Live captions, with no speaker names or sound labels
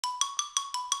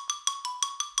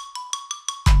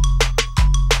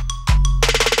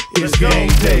It's game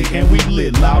day, and we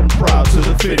lit loud and proud to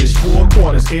the finish. 4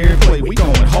 quarters, every play, we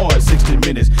going hard 60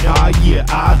 minutes. Our year,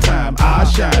 our time, our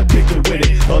shine, pick and win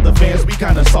it. Other fans be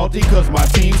kinda salty, cause my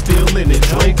team's still in it.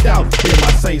 Draped out in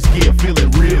my Saints gear,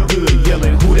 feeling real good.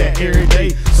 Yelling who that every day,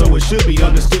 so it should be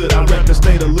understood. I rep the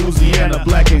state of Louisiana,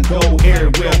 black and gold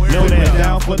everywhere. Know that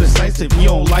down for the Saints, if you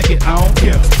don't like it, I don't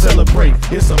care. Celebrate,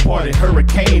 it's a party,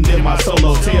 hurricane in my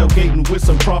solo. Tailgating with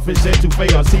some crawfish,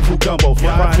 etouffee or seafood gumbo.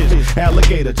 Fried fish,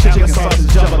 alligator, chicken sausage,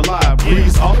 jambalaya.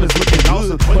 Breeze offense looking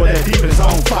awesome, but that defense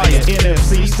on fire.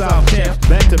 NFC South champs,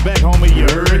 back to back, homie, you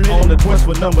heard it. On the quest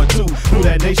for number 2, who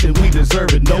that nation, we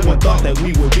deserve it. No one thought that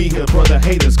we would be here, brother.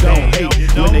 Haters gon' hate.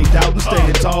 When they doubt and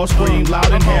stand tall, scream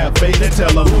loud and have faith and tell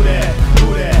them who that,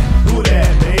 who that, who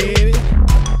that, baby.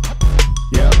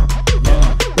 Yep,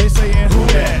 they saying who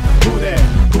that, who that,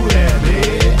 who that,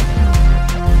 baby.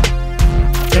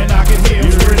 And I can hear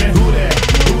you screaming who that,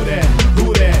 who that,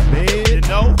 who that, baby. You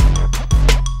know,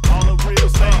 all the real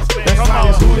Saints fans. Come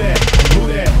on, who that, who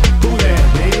that, who that,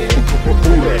 baby.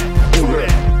 Who that, who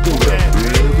that, who that,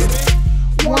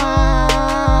 baby.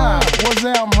 Wow, what's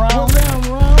that, round?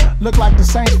 Look like the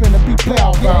Saints finna be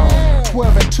playoff bound.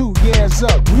 12-2 years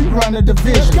up, we run the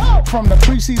division. From the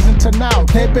preseason to now,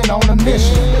 they've been on a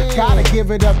mission. Gotta give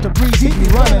it up to Breeze, he be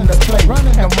running the play.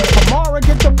 And when Kamara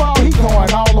get the ball, he going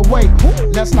all the way.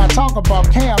 Let's not talk about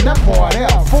Cam, that boy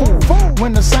there, fool.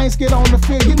 When the Saints get on the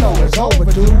field, you know it's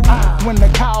overdue. When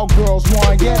the Cowgirls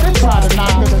won, yeah, they try to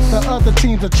knock us. The other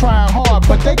teams are trying hard,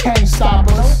 but they can't stop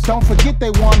us. Don't forget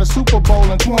they won the Super Bowl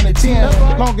in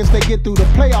 2010. Long as they get through the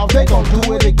playoffs, they gon'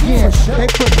 do it again. They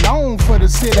putting on for the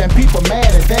city and people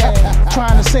mad at that.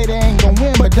 Trying to say they ain't gon'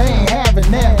 win, but they ain't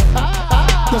having that.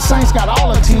 The Saints got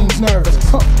all the teams nervous.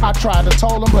 I tried to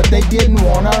tell them, but they didn't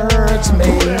wanna hurt me.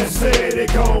 Who that said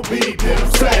it gon' beat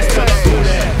them Saints?